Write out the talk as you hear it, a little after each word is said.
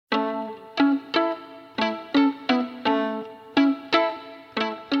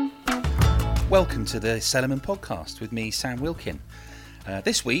Welcome to the Cellarman Podcast with me, Sam Wilkin.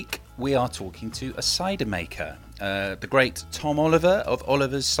 This week we are talking to a cider maker, the great Tom Oliver of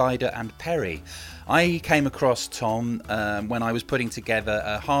Oliver's Cider and Perry. I came across Tom when I was putting together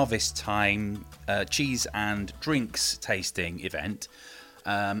a harvest time cheese and drinks tasting event,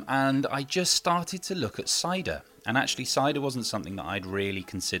 and I just started to look at cider. And actually, cider wasn't something that I'd really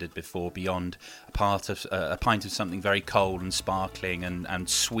considered before, beyond a pint of something very cold and sparkling and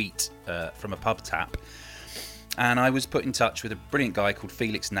sweet from a pub tap. And I was put in touch with a brilliant guy called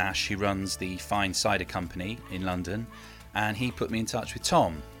Felix Nash, who runs the Fine Cider Company in London, and he put me in touch with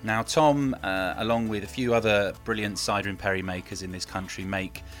Tom. Now, Tom, along with a few other brilliant cider and perry makers in this country,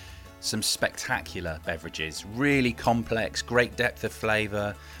 make some spectacular beverages, really complex, great depth of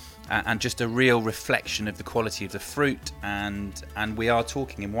flavour, and just a real reflection of the quality of the fruit, and we are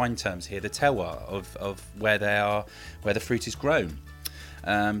talking in wine terms here, the terroir of where the fruit is grown.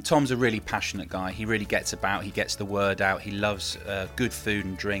 Tom's a really passionate guy. He really gets about, he gets the word out, he loves good food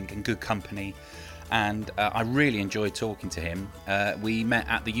and drink and good company, and I really enjoyed talking to him. We met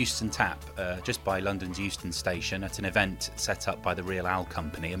at the Euston Tap, just by London's Euston Station, at an event set up by the Real Ale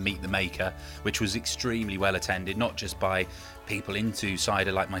Company and Meet the Maker, which was extremely well attended, not just by people into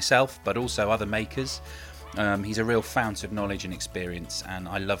cider like myself, but also other makers. He's a real fount of knowledge and experience, and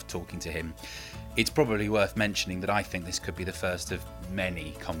I love talking to him. It's probably worth mentioning that I think this could be the first of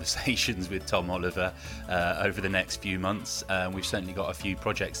many conversations with Tom Oliver over the next few months. We've certainly got a few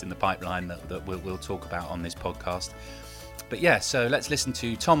projects in the pipeline that we'll talk about on this podcast. But yeah, so let's listen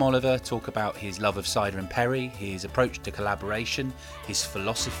to Tom Oliver talk about his love of cider and perry, his approach to collaboration, his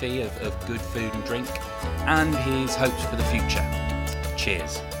philosophy of good food and drink, and his hopes for the future.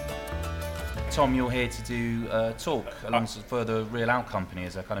 Cheers. Tom, you're here to do a talk alongside for the Real Ale Company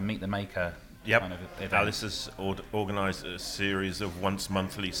as a kind of Meet the Maker. Yep. Kind of event. Alice has organised a series of once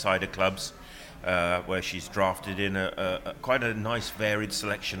monthly cider clubs where she's drafted in a quite a nice varied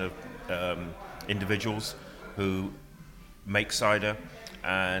selection of individuals who make cider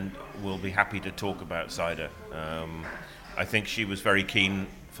and will be happy to talk about cider. I think she was very keen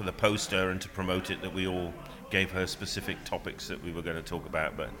for the poster and to promote it that we all gave her specific topics that we were going to talk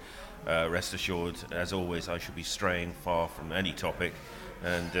about, but rest assured, as always, I should be straying far from any topic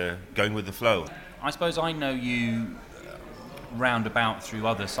and going with the flow. I suppose I know you roundabout through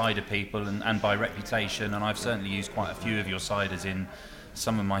other cider people and by reputation, and I've certainly used quite a few of your ciders in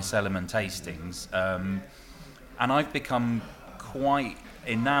some of my Cellarman tastings, and I've become quite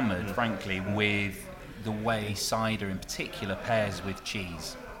enamoured, frankly, with the way cider in particular pairs with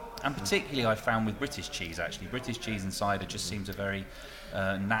cheese. And particularly I found with British cheese, actually. British cheese and cider just seems a very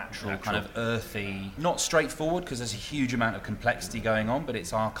natural, kind of earthy, not straightforward because there's a huge amount of complexity going on, but it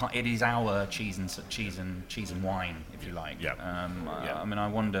is our cheese and wine, if you like. Yeah. I mean, I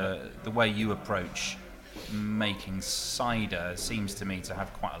wonder, the way you approach making cider seems to me to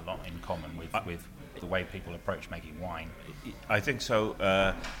have quite a lot in common with the way people approach making wine. I think so.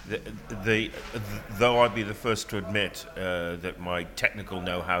 Though I'd be the first to admit that my technical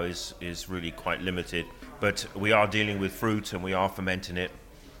know-how is really quite limited, but we are dealing with fruit and we are fermenting it,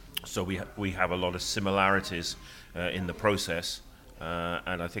 so we have a lot of similarities in the process,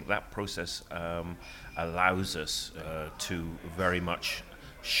 and I think that process allows us to very much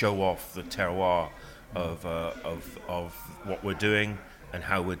show off the terroir of what we're doing and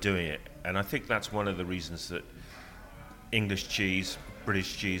how we're doing it. And I think that's one of the reasons that English cheese,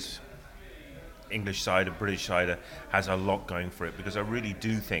 British cheese, English cider, British cider has a lot going for it, because I really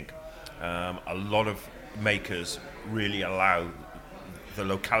do think a lot of makers really allow the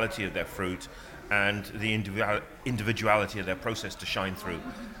locality of their fruit and the individuality of their process to shine through,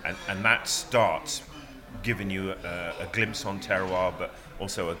 and that starts giving you a glimpse on terroir, but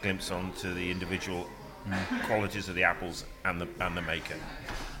also a glimpse onto the individual qualities of the apples and the maker.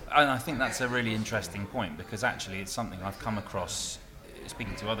 And I think that's a really interesting point, because actually it's something I've come across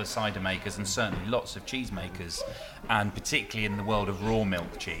speaking to other cider makers and certainly lots of cheese makers, and particularly in the world of raw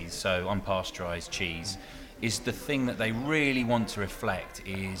milk cheese, so unpasteurised cheese, is the thing that they really want to reflect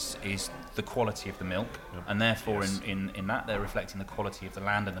is the quality of the milk, and therefore yes. in that they're reflecting the quality of the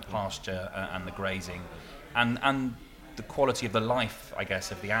land and the pasture and the grazing, and the quality of the life, I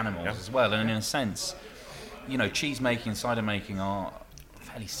guess, of the animals as well. And in a sense, you know, cheese making and cider making are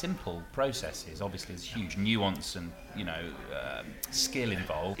fairly simple processes. Obviously, there's huge nuance and skill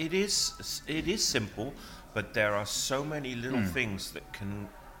involved. It is simple, but there are so many little things that can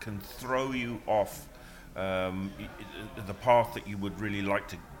throw you off the path that you would really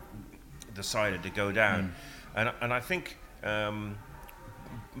like the cider to go down. And I think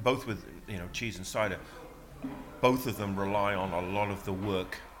both with cheese and cider, both of them rely on a lot of the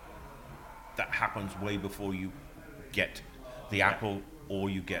work that happens way before you get the apple or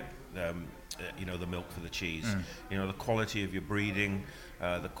you get the milk for the cheese. The quality of your breeding,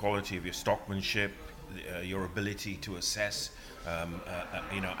 the quality of your stockmanship, your ability to assess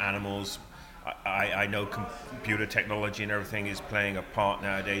animals. I know computer technology and everything is playing a part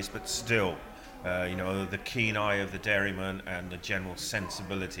nowadays, but still, the keen eye of the dairyman and the general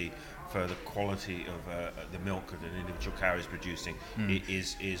sensibility for the quality of the milk that an individual cow is producing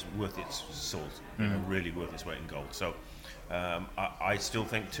is worth its salt, really worth its weight in gold. So I still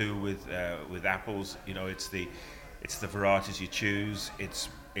think too with apples, it's the varieties you choose,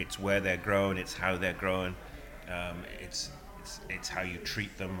 it's where they're grown, it's how they're grown, it's how you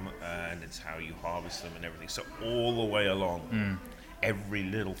treat them, and it's how you harvest them and everything. So all the way along, every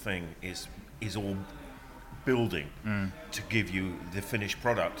little thing is all building to give you the finished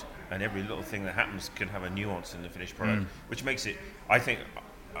product, and every little thing that happens can have a nuance in the finished product, which makes it,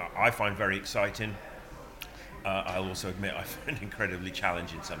 I find very exciting. I'll also admit I find it incredibly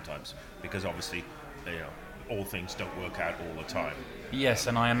challenging sometimes, because obviously, all things don't work out all the time. Yes,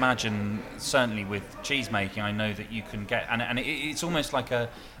 and I imagine, certainly with cheese making, I know that you can get, and it's almost like a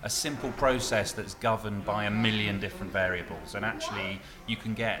simple process that's governed by 1 million different variables, and actually you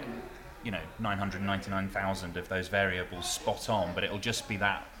can get, 999,000 of those variables spot on, but it'll just be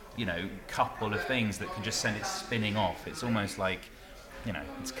that, couple of things that can just send it spinning off. It's almost like,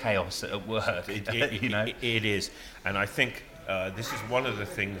 it's chaos at work. It is, and I think this is one of the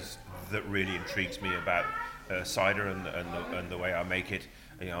things that really intrigues me about cider and the way I make it.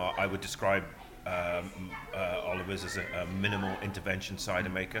 I would describe Oliver's as a minimal intervention cider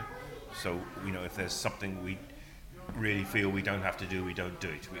maker. So if there's something we really feel we don't have to do, we don't do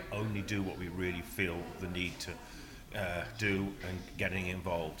it. We only do what we really feel the need to do, and getting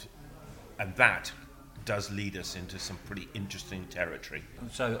involved, and that does lead us into some pretty interesting territory.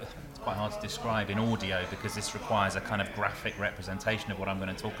 So it's quite hard to describe in audio, because this requires a kind of graphic representation of what I'm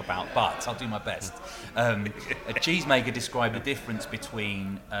going to talk about, but I'll do my best. A cheesemaker described the difference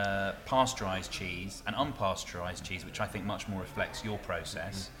between pasteurised cheese and unpasteurised cheese, which I think much more reflects your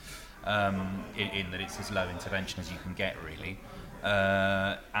process, in that it's as low intervention as you can get, really.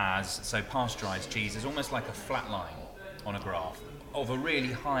 So pasteurised cheese is almost like a flat line on a graph of a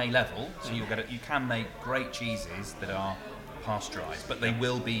really high level, so you can make great cheeses that are pasteurised, but they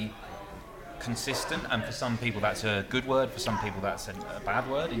will be consistent, and for some people that's a good word, for some people that's a bad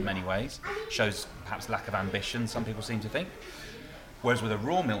word in many ways. Shows perhaps lack of ambition, some people seem to think. Whereas with a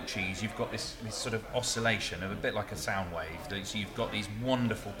raw milk cheese, you've got this sort of oscillation of a bit like a sound wave. So you've got these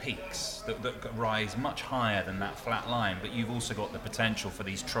wonderful peaks that rise much higher than that flat line, but you've also got the potential for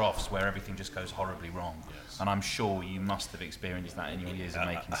these troughs where everything just goes horribly wrong. Yes. And I'm sure you must have experienced that in your years of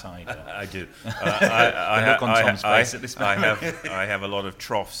making cider. I do. I look on Tom's face at this moment. I have a lot of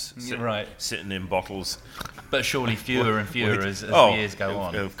I have sitting in bottles. But surely fewer and fewer as the years go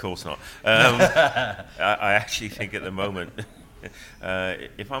on. Of course not. I actually think at the moment...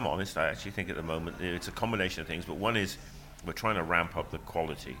 if I'm honest, I actually think at the moment it's a combination of things, but one is we're trying to ramp up the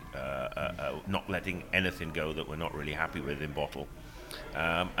quality, not letting anything go that we're not really happy with in bottle.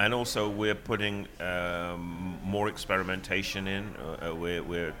 And also we're putting more experimentation in,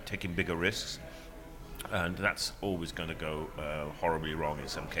 we're taking bigger risks, and that's always going to go horribly wrong in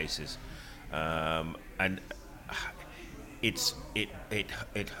some cases. And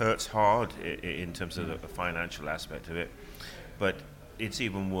it hurts hard in terms of the financial aspect of it. But it's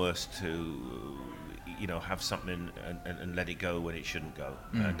even worse to, have something and let it go when it shouldn't go,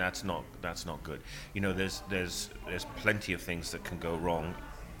 and that's not good. There's plenty of things that can go wrong,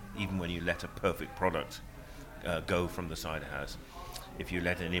 even when you let a perfect product go from the cider house. If you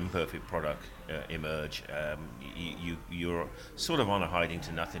let an imperfect product emerge, you're sort of on a hiding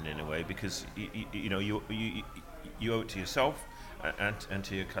to nothing in a way, because you owe it to yourself and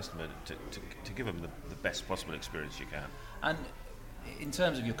to your customer to give them the best possible experience you can. And in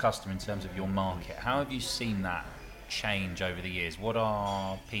terms of your customer, in terms of your market, how have you seen that change over the years? What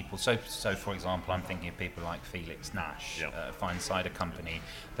are people... So for example, I'm thinking of people like Felix Nash, a fine cider company.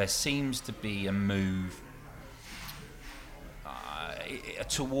 There seems to be a move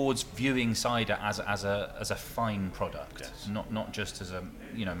towards viewing cider as a fine product, yes. not just as a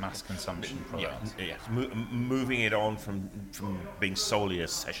mass consumption product. Yes. Moving it on from being solely a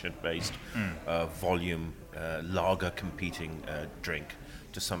session-based volume lager competing drink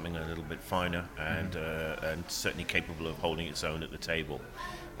to something a little bit finer and certainly capable of holding its own at the table.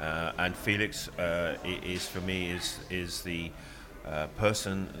 And Felix is for me is the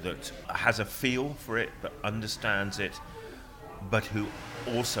person that has a feel for it, but understands it, but who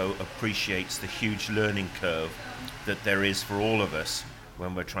also appreciates the huge learning curve that there is for all of us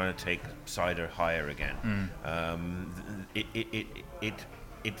when we're trying to take cider higher again.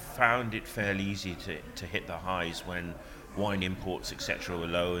 It found it fairly easy to hit the highs when wine imports, etc., were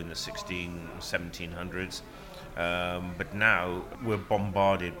low in the 1700s. But now we're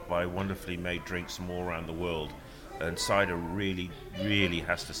bombarded by wonderfully made drinks from all around the world, and cider really, really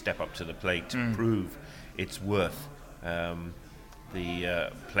has to step up to the plate to prove its worth.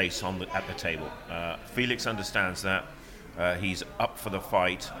 The place at the table. Felix understands that. He's up for the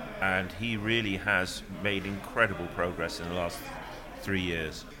fight, and he really has made incredible progress in the last 3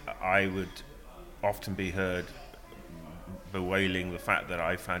 years. I would often be heard bewailing the fact that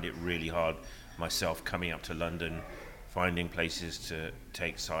I found it really hard myself coming up to London, finding places to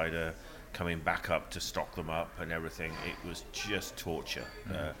take cider, coming back up to stock them up and everything. It was just torture.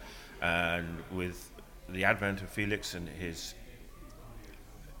 And with the advent of Felix and his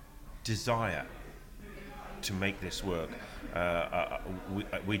desire to make this work,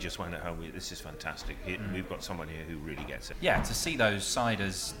 we just went at home. This is fantastic. We've got someone here who really gets it. Yeah, to see those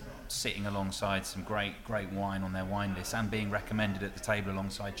ciders sitting alongside some great wine on their wine list and being recommended at the table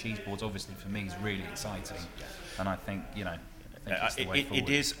alongside cheese boards, obviously for me is really exciting. And I think, it's the way forward.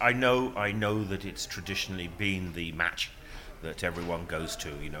 It is. I know that it's traditionally been the match that everyone goes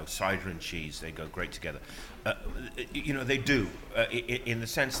to. Cider and cheese, they go great together. They do, in the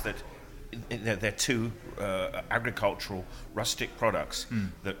sense that they're two agricultural, rustic products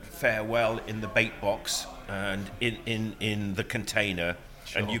that fare well in the bait box and in the container.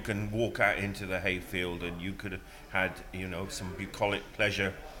 Sure. And you can walk out into the hayfield, and you could have had, some bucolic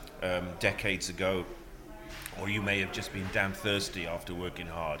pleasure decades ago, or you may have just been damn thirsty after working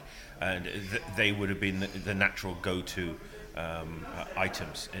hard, and they would have been the natural go-to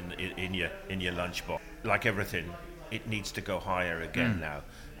items in your lunchbox. Like everything, it needs to go higher again now.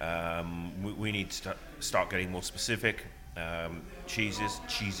 We need to start getting more specific.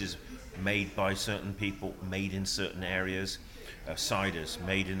 Cheeses made by certain people, made in certain areas. Ciders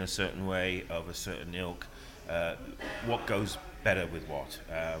made in a certain way, of a certain ilk. What goes better with what?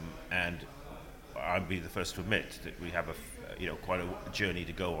 And I'd be the first to admit that we have quite a journey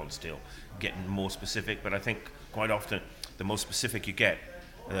to go on still, getting more specific. But I think quite often the more specific you get,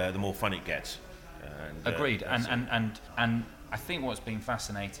 the more fun it gets. Agreed. And I think what's been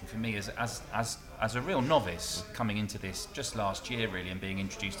fascinating for me is as a real novice coming into this just last year really, and being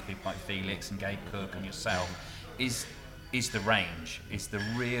introduced to people like Felix and Gabe Cook and yourself, is the range, is the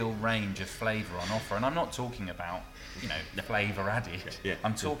real range of flavour on offer. And I'm not talking about, flavour added. Yeah.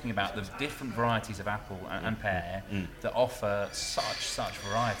 I'm talking about the different varieties of apple and pear that offer such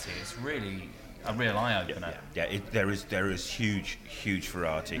variety. It's really a real eye-opener. There is huge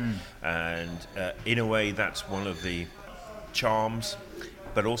variety. And in a way that's one of the charms,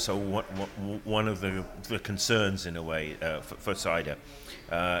 but also one of the concerns in a way for cider.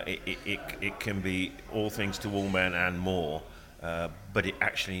 It can be all things to all men and more, but it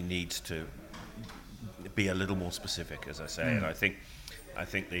actually needs to be a little more specific, as I say. And I think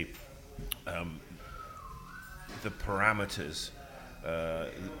the parameters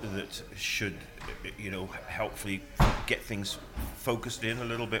that should helpfully get things focused in a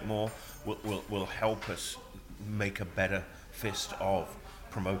little bit more will help us make a better fist of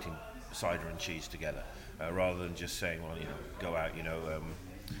promoting cider and cheese together, rather than just saying, well, go out,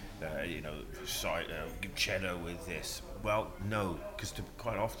 cheddar with this. Well, no, because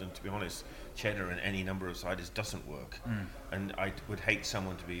quite often, to be honest, cheddar in any number of ciders doesn't work. And I would hate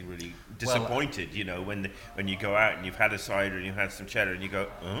someone to be really disappointed, when you go out and you've had a cider and you've had some cheddar and you go,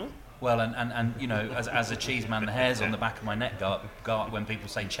 huh? Well, and as a cheese man, the hairs on the back of my neck go up when people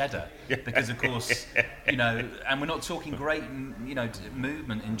say cheddar, because of course, and we're not talking great,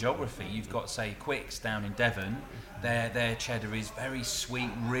 movement in geography. You've got, say, Quicks down in Devon. Their cheddar is very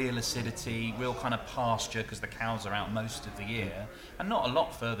sweet, real acidity, real kind of pasture, because the cows are out most of the year, and not a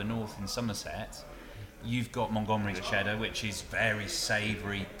lot further north in Somerset. You've got Montgomery's cheddar, which is very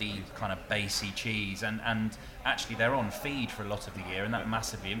savoury, deep, kind of basey cheese, and actually they're on feed for a lot of the year, and that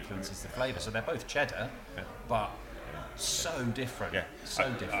massively influences the flavour. So they're both cheddar, but so different. Yeah.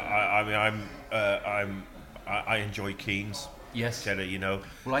 So different. I enjoy Keen's. Yes. Cheddar,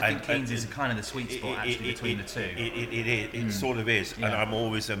 Well, I think Keen's is kind of the sweet spot actually between the two. It sort of is, and I'm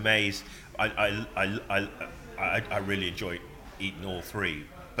always amazed. I really enjoy eating all three.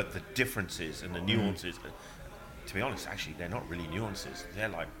 But the differences and the nuances, to be honest, actually, they're not really nuances. They're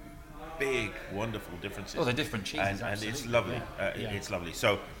like big, wonderful differences. Oh, they're different cheeses, and it's lovely. It's lovely.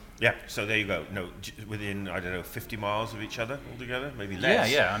 So, Yeah, so there you go. No, within, I don't know, 50 miles of each other altogether, maybe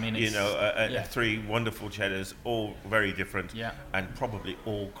less. Yeah. I mean, it's, three wonderful cheddars, all very different, Yeah. and probably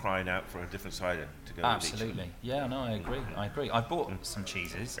all crying out for a different cider to go with each. Absolutely. Yeah, no, I agree. I bought some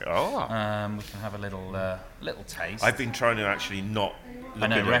cheeses. Oh. We can have a little taste. I've been trying to actually not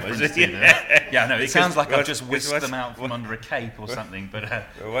look at them. reference to them. Yeah, no, it sounds like I've just whisked them out from under a cape or something, but...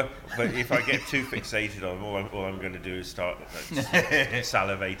 But if I get too fixated on them, all I'm going to do is start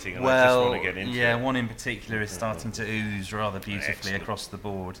salivating, and I just Well, want to get into yeah, it. one in particular is starting to ooze rather beautifully Excellent. across the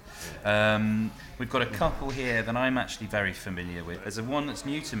board. We've got a couple here that I'm actually very familiar with. There's a one that's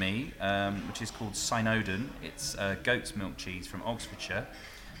new to me, which is called Synodon. It's goat's milk cheese from Oxfordshire.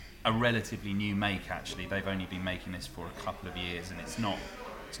 A relatively new make, actually. They've only been making this for a couple of years, and it's not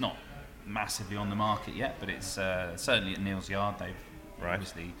massively on the market yet, but it's certainly at Neal's Yard. They've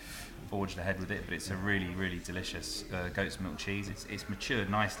obviously forged ahead with it, but it's a really, really delicious goat's milk cheese. It's matured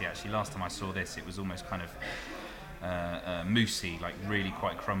nicely, actually. Last time I saw this, it was almost kind of moussey, like really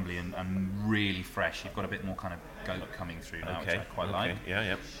quite crumbly and really fresh. You've got a bit more kind of goat coming through now, which I quite like.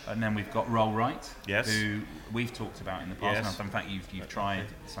 Yeah. And then we've got Roll Right, Yes. who we've talked about in the past. Yes. And in fact, you've tried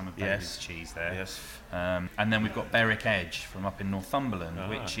some of David's cheese there. Yes. And then we've got Berwick Edge from up in Northumberland,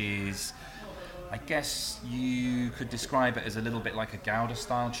 which is, I guess you could describe it as a little bit like a Gouda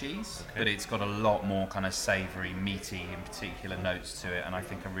style cheese, but it's got a lot more kind of savoury, meaty in particular notes to it, and I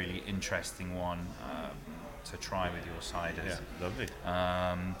think a really interesting one to try with your ciders. Yeah, lovely.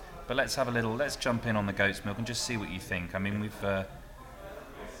 But let's jump in on the goat's milk and just see what you think. I mean,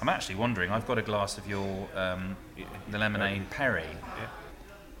 I'm actually wondering, I've got a glass of your, the lemonade Perry. Yeah.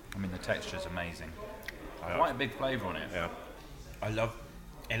 I mean, the texture's amazing. Quite a big flavour on it. Yeah. I love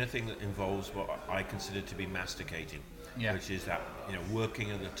anything that involves what I consider to be masticating, which is that,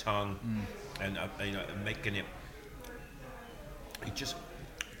 working of the tongue and making it just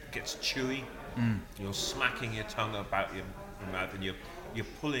gets chewy. You're smacking your tongue about your mouth, and you're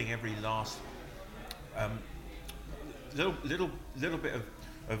pulling every last little bit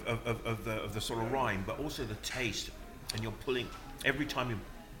of the sort of rind, but also the taste, and you're pulling every time you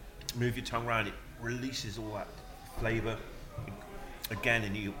move your tongue around. It releases all that flavour again,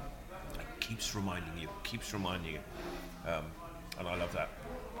 and it keeps reminding you, and I love that.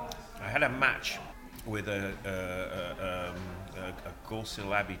 I had a match with a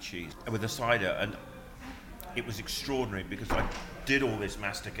Gorsil Abbey cheese with a cider, and it was extraordinary because I did all this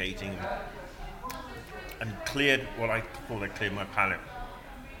masticating and cleared what I thought I cleared my palate.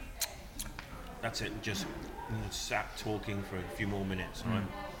 That's it, just sat talking for a few more minutes, right?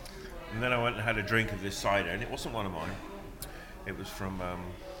 And then I went and had a drink of this cider, and it wasn't one of mine. It was from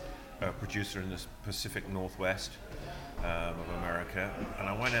a producer in the Pacific Northwest of America, and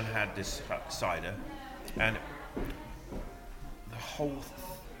I went and had this cider, and the whole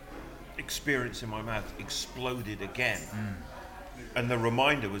experience in my mouth exploded again. And the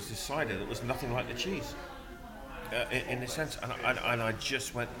reminder was this cider that was nothing like the cheese, in a sense. And I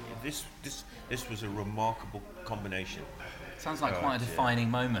just went, this was a remarkable combination. Sounds like quite a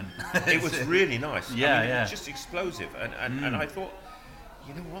defining moment. It was really nice. Yeah, I mean, yeah. It was just explosive, and I thought,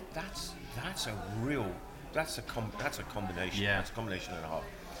 you know what? That's a combination. Yeah. That's a combination and a half.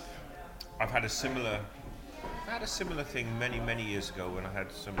 I've had a similar thing many years ago when I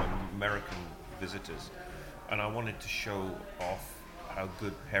had some American visitors, and I wanted to show off how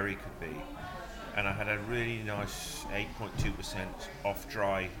good Perry could be, and I had a really nice 8.2% off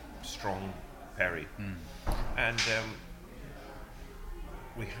dry strong Perry, and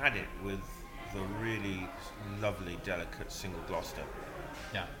we had it with the really lovely, delicate single Gloucester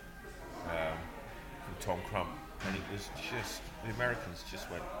from Tom Crump, and it was just, the Americans just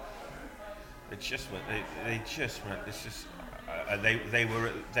went. They just went. This is. They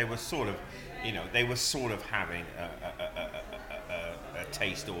were sort of, they were sort of having a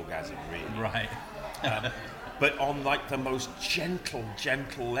taste orgasm, really. Right. But on like the most gentle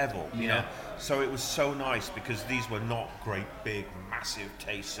level, you know. So it was so nice because these were not great, big, massive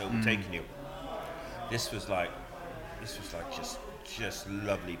tastes overtaking you. This was like just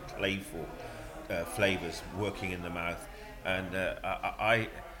lovely, playful flavors working in the mouth, and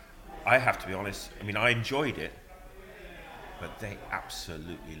I have to be honest. I mean, I enjoyed it, but they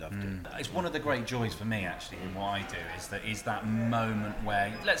absolutely loved it. It's one of the great joys for me, actually, in what I do, is that moment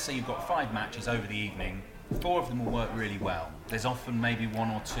where, let's say you've got 5 matches over the evening, 4 of them will work really well. There's often maybe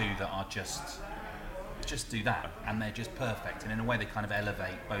 1 or 2 that are just do that, and they're just perfect, and in a way they kind of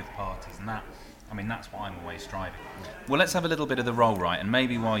elevate both parties, and that's what I'm always striving. Well, let's have a little bit of the Roll Right, and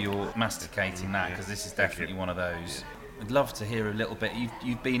maybe while you're masticating that, because this is definitely one of those. I'd love to hear a little bit.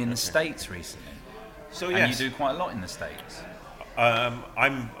 You've been in the States recently, So and yes, you do quite a lot in the States.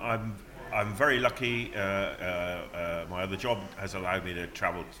 I'm very lucky. My other job has allowed me to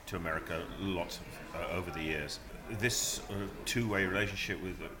travel to America lots over the years. This two-way relationship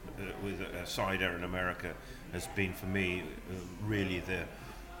with cider in America has been for me really the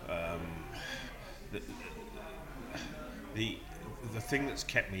the thing that's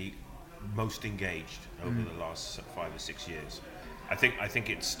kept me most engaged over the last 5 or 6 years. I think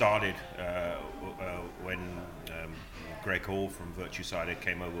it started when Greg Hall from Virtue Cider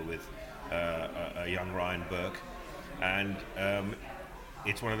came over with a young Ryan Burke, and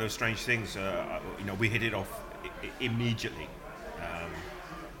it's one of those strange things. We hit it off immediately,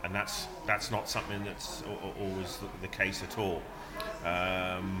 and that's not something that's always the case at all.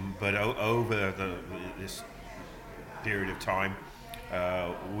 But over this period of time,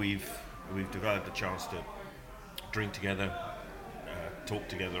 we've developed a chance to drink together, talk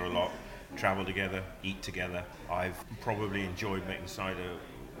together a lot, travel together, eat together. I've probably enjoyed making cider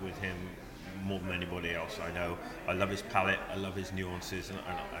with him more than anybody else I know. I love his palate, I love his nuances,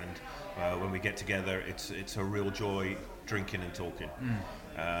 and when we get together, it's a real joy drinking and talking.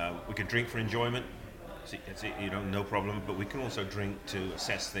 We can drink for enjoyment, no problem, but we can also drink to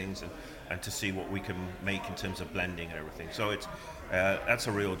assess things and to see what we can make in terms of blending and everything. So that's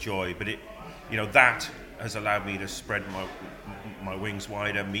a real joy, but that has allowed me to spread my wings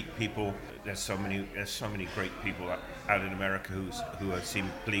wider, meet people. There's so many great people out in America who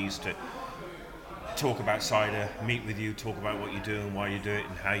seem pleased to talk about cider, meet with you, talk about what you do and why you do it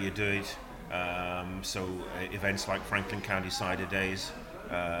and how you do it. So events like Franklin County Cider Days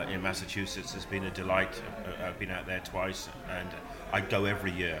in Massachusetts has been a delight. I've been out there twice, and I'd go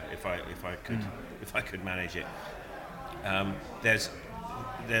every year if I could manage it.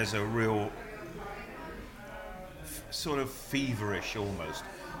 There's a real sort of feverish almost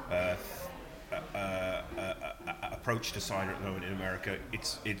approach to cider at the moment in America.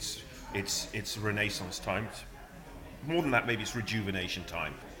 It's Renaissance time. More than that, maybe it's rejuvenation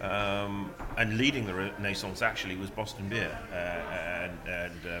time. And leading the Renaissance actually was Boston Beer,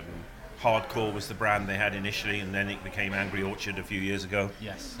 and Hardcore was the brand they had initially, and then it became Angry Orchard a few years ago.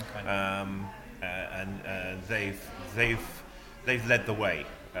 Yes. Okay. And they've led the way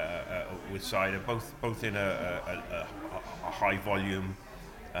with cider, both in a high volume,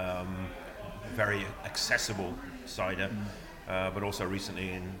 very accessible cider, but also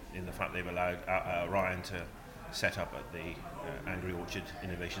recently in the fact they've allowed Ryan to set up at the Angry Orchard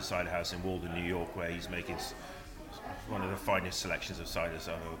Innovation Cider House in Walden, New York, where he's making one of the finest selections of ciders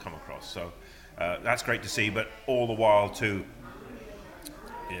I've ever come across. So that's great to see. But all the while, too,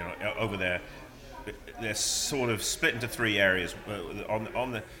 over there, they're sort of split into three areas.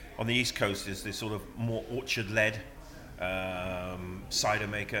 On the East Coast is this sort of more orchard-led cider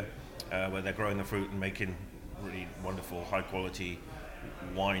maker, where they're growing the fruit and making really wonderful, high-quality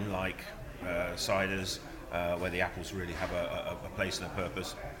wine-like ciders, where the apples really have a place and a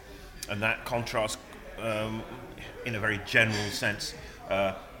purpose. And that contrasts, in a very general sense,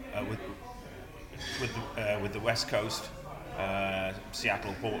 with the West Coast,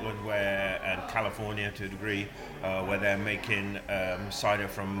 Seattle, Portland, and California to a degree, where they're making cider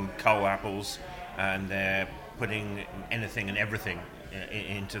from cull apples, and they're putting anything and everything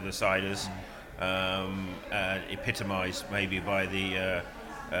into the ciders, epitomized maybe by the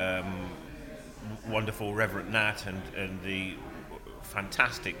wonderful Reverend Nat and the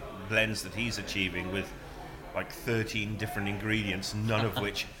fantastic blends that he's achieving with like 13 different ingredients, none of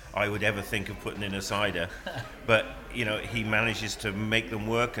which I would ever think of putting in a cider. But, he manages to make them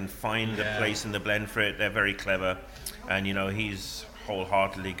work and find a place in the blend for it. They're very clever. And, he's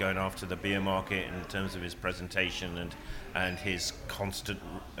wholeheartedly going after the beer market in terms of his presentation and his constant...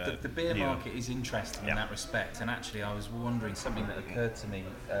 the beer market is interesting in that respect. And actually, I was wondering something that occurred to me.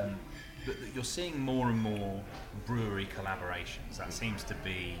 That you're seeing more and more brewery collaborations. That seems to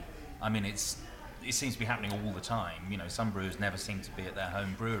be... it seems to be happening all the time. Some brewers never seem to be at their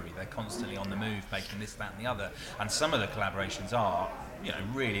home brewery. They're constantly on the move, making this, that, and the other. And some of the collaborations are,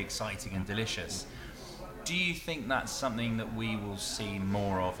 really exciting and delicious. Do you think that's something that we will see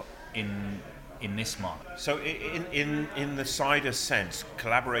more of in this market? So, in the cider sense,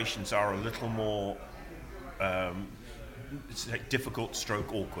 collaborations are a little more difficult,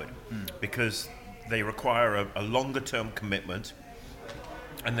 stroke awkward, because they require a longer-term commitment.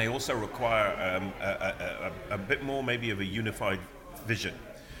 And they also require a bit more maybe of a unified vision.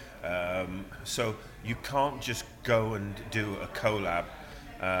 So you can't just go and do a collab.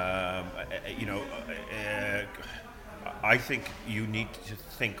 I think you need to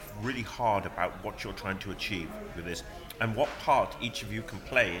think really hard about what you're trying to achieve with this and what part each of you can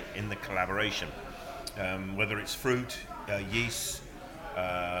play in the collaboration. Whether it's fruit, yeast,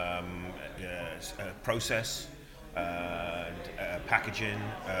 process, packaging,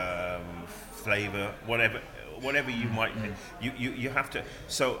 flavor, whatever you might. You have to.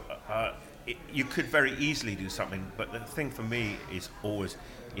 So you could very easily do something, but the thing for me is always,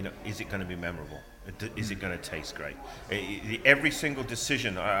 is it going to be memorable? Is it going to taste great? Every single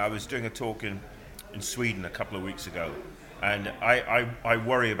decision. I was doing a talk in Sweden a couple of weeks ago, and I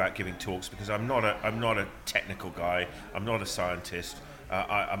worry about giving talks because I'm not a technical guy. I'm not a scientist.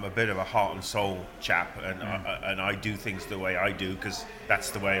 I'm a bit of a heart and soul chap, and I do things the way I do because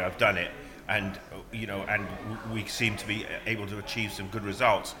that's the way I've done it. And and we seem to be able to achieve some good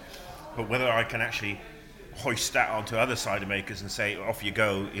results. But whether I can actually hoist that onto other cider makers and say off you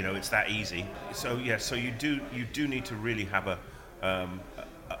go, it's that easy. So you do need to really have a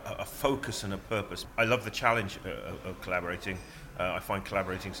focus and a purpose. I love the challenge of collaborating. I find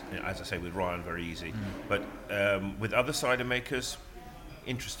collaborating, as I say, with Ryan very easy. But with other cider makers,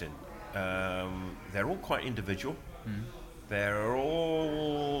 interesting. They're all quite individual. They're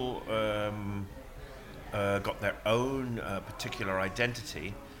all got their own particular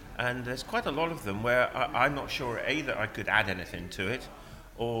identity. And there's quite a lot of them where I'm not sure, A, that I could add anything to it,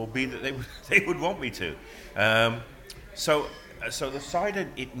 or B, that they would want me to. So the cider,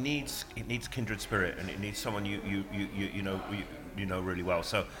 it needs kindred spirit, and it needs someone you know really well.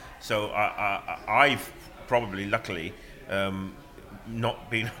 So I've probably, luckily,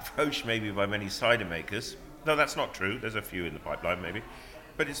 not been approached maybe by many cider makers. No, that's not true. There's a few in the pipeline maybe,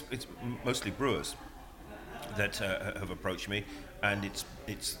 but it's mostly brewers that have approached me, and it's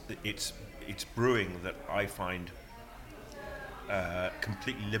brewing that I find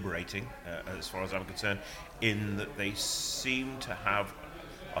completely liberating as far as I'm concerned, in that they seem to have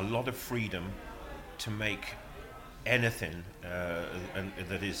a lot of freedom to make anything and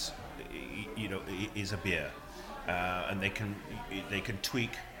that is a beer, and they can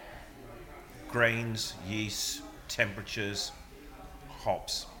tweak grains, yeast, temperatures,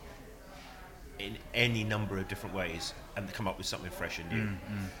 hops in any number of different ways and come up with something fresh and new.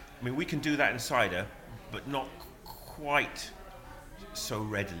 I mean, we can do that in cider, but not quite so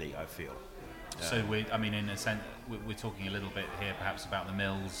readily, I feel. So in a sense, we're talking a little bit here perhaps about the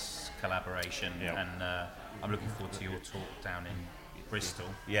Mills collaboration, and I'm looking forward to your talk down in Bristol.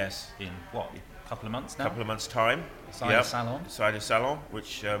 Yes. In a couple of months now? A couple of months' time. Cider Salon. Cider Salon,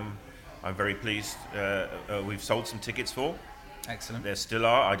 which I'm very pleased we've sold some tickets for. Excellent. There still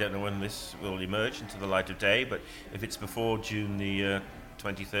are. I don't know when this will emerge into the light of day, but if it's before June the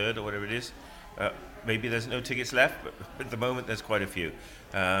 23rd or whatever it is, maybe there's no tickets left, but at the moment there's quite a few.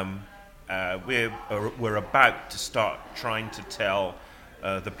 We're about to start trying to tell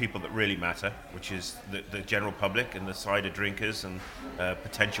the people that really matter, which is the general public and the cider drinkers and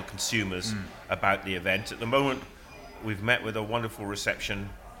potential consumers about the event. At the moment, we've met with a wonderful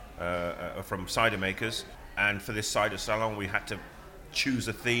reception from cider makers. And for this cider salon, we had to choose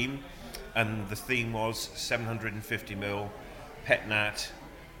a theme, and the theme was 750ml pet nat,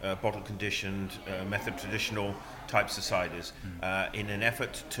 bottle conditioned, method traditional types of ciders, in an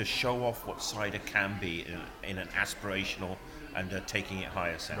effort to show off what cider can be in an aspirational and taking it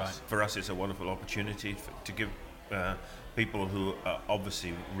higher sense. Right. For us, it's a wonderful opportunity to give people who are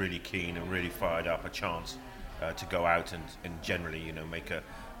obviously really keen and really fired up a chance to go out and generally, make a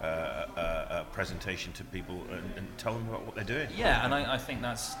presentation to people and tell them about what they're doing. Yeah, and I think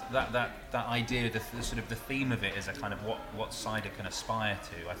that's that idea, the sort of the theme of it is a kind of what cider can aspire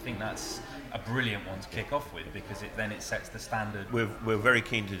to. I think that's a brilliant one to kick off with, because it sets the standard. We're very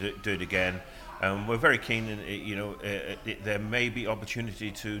keen to do it again. We're very keen, there may be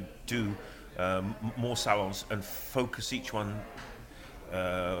opportunity to do more salons and focus each one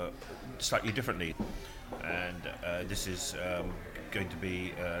slightly differently. And this is going to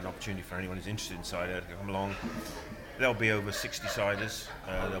be an opportunity for anyone who's interested in cider to come along. There'll be over 60 ciders.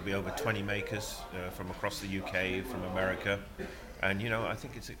 There'll be over 20 makers from across the UK, from America, and I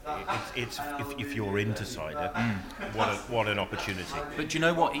think it's if you're into cider, what an opportunity. But do you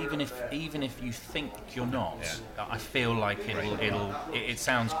know what? Even if you think you're not, I feel like it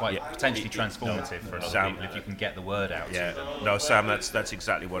sounds quite potentially transformative for a lot of people if you can get the word out. Yeah. To them. No, Sam, that's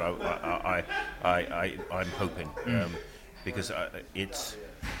exactly what I'm hoping. Because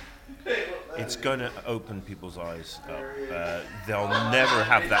it's going to open people's eyes up. They'll never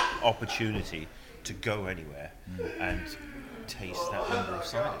have that opportunity to go anywhere and taste that number of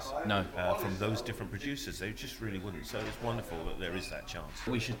ciders. No. From those different producers. They just really wouldn't. So it's wonderful that there is that chance.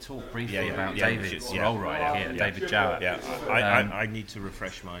 We should talk briefly about David's role here, David Jowett. Yeah, I need to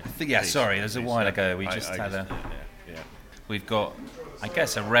refresh my... Sorry, it was a while ago. We just had a... we've got, I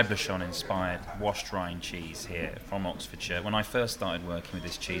guess, a Reblochon-inspired washed rind cheese here from Oxfordshire. When I first started working with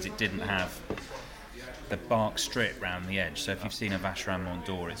this cheese, it didn't have the bark strip round the edge. So if you've seen a Vacherin Mont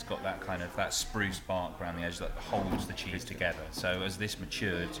d'Or, it's got that kind of that spruce bark around the edge that holds the cheese together. So as this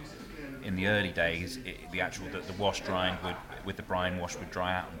matured in the early days, the washed rind with the brine wash would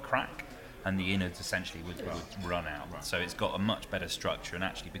dry out and crack, and the innards essentially would run out. Right. So it's got a much better structure, and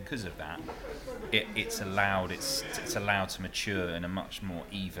actually because of that, it's allowed to mature in a much more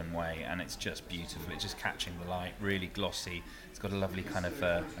even way, and it's just beautiful. It's just catching the light, really glossy. It's got a lovely kind of,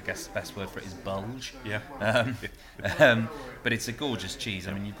 I guess the best word for it is bulge. Yeah. But it's a gorgeous cheese.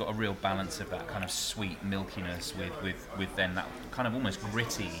 I mean, you've got a real balance of that kind of sweet milkiness with then that kind of almost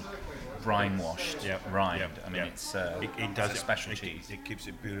gritty brine washed rind. I mean, it's a special cheese. It keeps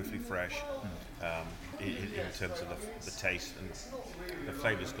it beautifully fresh in terms of the taste, and the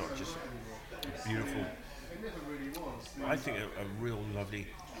flavour's got just beautiful. I think a real lovely.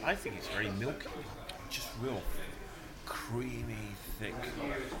 I think it's very milky, just real creamy, thick.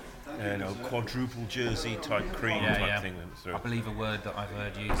 Quadruple Jersey type cream type thing. I believe a word that I've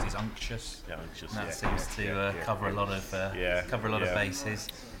heard used is unctuous. Yeah, unctuous. And that seems to cover a lot of bases.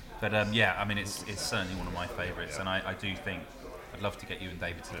 But I mean, it's certainly one of my favourites, and I do think I'd love to get you and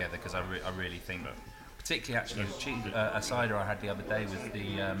David together, because I really think, particularly actually, a cider I had the other day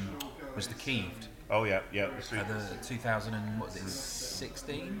was the Kieved. Oh yeah. The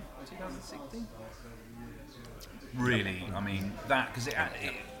 2016. Really, I mean that, because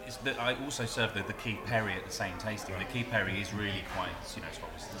I also served the Kieved Perry at the same tasting. The Kieved Perry is really quite, it's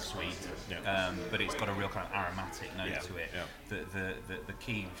obviously sweet, but it's got a real kind of aromatic note to it. Yeah. The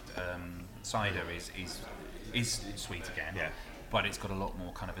Kieved cider is sweet again. Yeah. But it's got a lot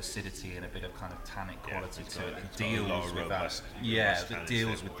more kind of acidity and a bit of kind of tannic quality to it that deals with that. Yeah, that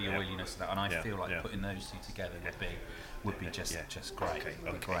deals with the oiliness of that, and I feel like putting those two together would be just great. Okay.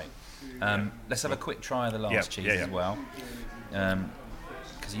 Great. Let's have a quick try of the last cheese as well,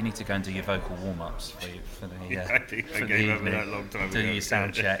 because you need to go and do your vocal warm-ups for the I gave up that long time ago. Do your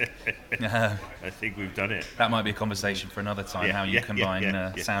sound check. I think we've done it. That might be a conversation for another time. How you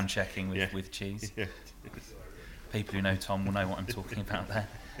combine sound checking with cheese. Yeah. People who know Tom will know what I'm talking about there.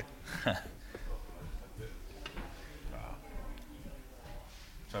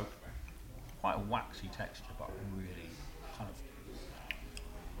 So, quite a waxy texture, but really kind of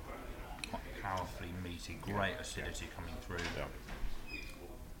quite powerfully meaty, great acidity coming through. Yeah.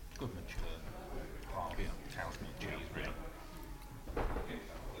 Good mature, cow's milk cheese, really.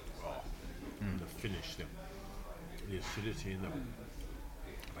 The finish, the acidity and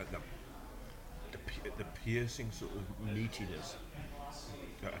the piercing sort of meatiness.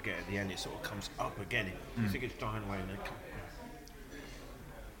 Again, at the end, it sort of comes up again. You think it's dying away,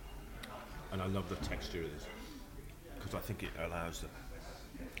 and I love the texture of this, because I think it allows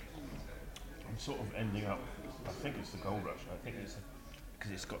I'm sort of ending up. I think it's the Gold Rush. I think it's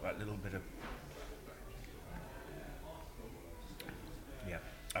because it's got that little bit of. Yeah,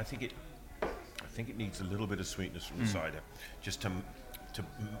 I think it needs a little bit of sweetness from the cider, just to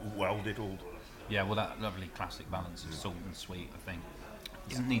weld it all. Yeah, well, that lovely classic balance of salt and sweet, I think.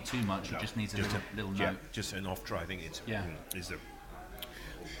 Doesn't need too much, it just needs a little note. Just an off dry, I think it's and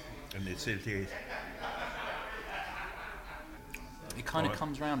the acidity. It kind of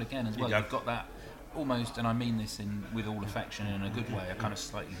comes round again as well. You've got that almost, and I mean this with all affection in a good way, a kind of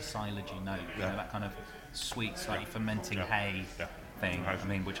slightly silagey note, that kind of sweet, slightly fermenting hay thing. I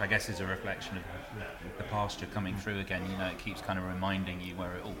mean, which I guess is a reflection of the pasture coming through again. It keeps kind of reminding you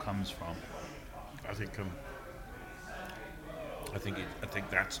where it all comes from. I think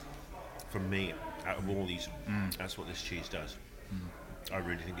that's, for me, out of all these, that's what this cheese does. I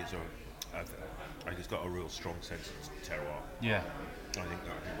really think it's got a real strong sense of terroir. Yeah. I think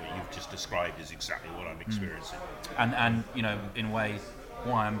what you've just described is exactly what I'm experiencing. And in a way,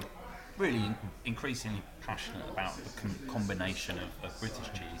 why I'm really increasingly passionate about the combination of British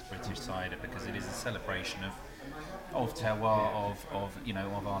cheese, British cider, because it is a celebration of terroir, of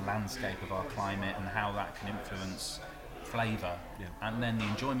our landscape, of our climate, and how that can influence flavour, and then the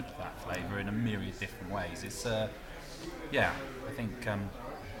enjoyment of that flavour in a myriad of different ways. It's I think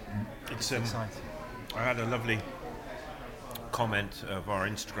it's exciting. I had a lovely comment of our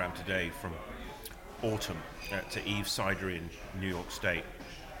Instagram today from Autumn to Eve Cidery in New York State.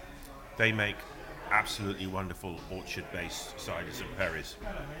 They make absolutely wonderful orchard-based ciders and perries,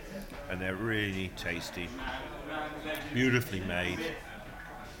 and they're really tasty, beautifully made.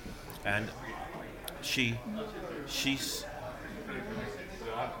 And she's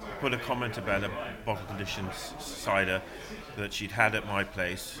put a comment about a bottle conditioned cider that she'd had at my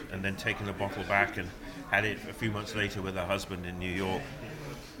place, and then taken the bottle back and had it a few months later with her husband in New York,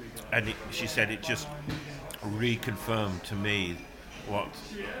 and she said it just reconfirmed to me what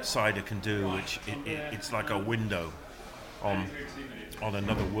cider can do, which it's like a window on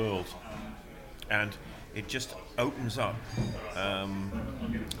another world, and it just opens up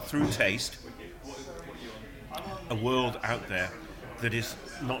through taste a world out there that is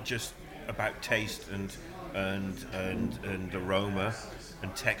not just about taste and aroma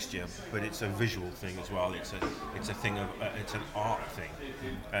and texture, but it's a visual thing as well. It's a thing of it's an art thing,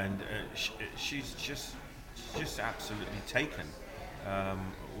 and she's just absolutely taken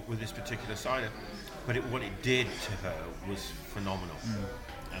with this particular cider. But what it did to her was phenomenal,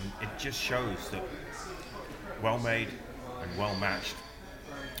 and it just shows that well made and well matched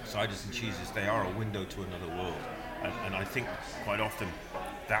ciders and cheeses, they are a window to another world, and I think quite often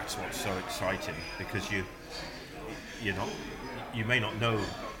that's what's so exciting, because you may not know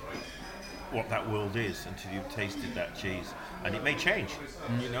what that world is until you've tasted that cheese, and it may change.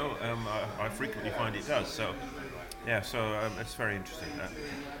 I frequently find it does. So it's very interesting.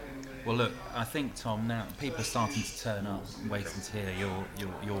 Well, look, I think, Tom, now people are starting to turn up, waiting to hear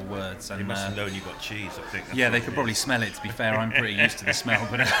your words. And you must have known you got cheese, I think. Yeah, they could probably smell it, to be fair. I'm pretty used to the smell,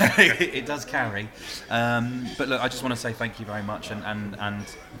 but it does carry. But look, I just want to say thank you very much, and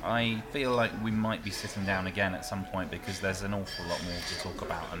I feel like we might be sitting down again at some point, because there's an awful lot more to talk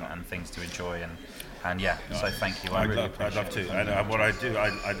about and things to enjoy, and yeah, so thank you. I'd love to. And what I do,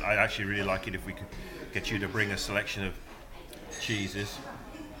 I'd actually really like it if we could get you to bring a selection of cheeses,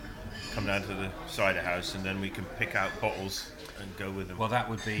 come down to the cider house, and then we can pick out bottles and go with them. Well, that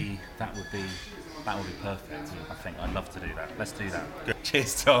would be perfect. I think I'd love to do that. Let's do that. Good.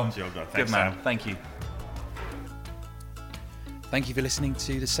 Cheers, Tom. Thanks, good man. Sam. Thank you. Thank you for listening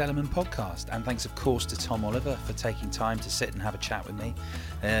to the Cellarman podcast, and thanks of course to Tom Oliver for taking time to sit and have a chat with me.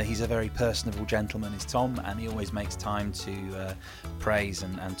 He's a very personable gentleman, is Tom, and he always makes time to praise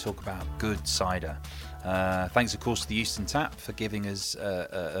and talk about good cider. Thanks of course to the Euston Tap for giving us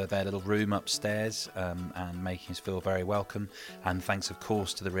their little room upstairs and making us feel very welcome, and thanks of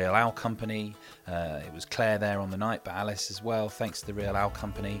course to the Real Ale Company. It was Claire there on the night, but Alice as well. Thanks to the Real Ale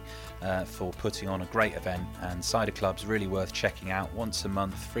Company for putting on a great event, and Cider Club's really worth checking out. Once a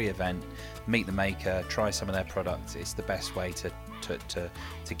month, free event, meet the maker, try some of their products. It's the best way to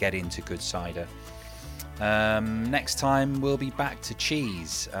get into good cider. Next time we'll be back to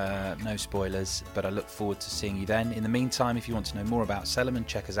cheese. No spoilers, but I look forward to seeing you then. In the meantime, if you want to know more about Cellarman,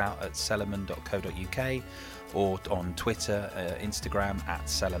 check us out at cellarman.co.uk or on Twitter, Instagram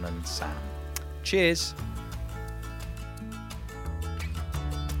 @CellarmanSam. Cheers!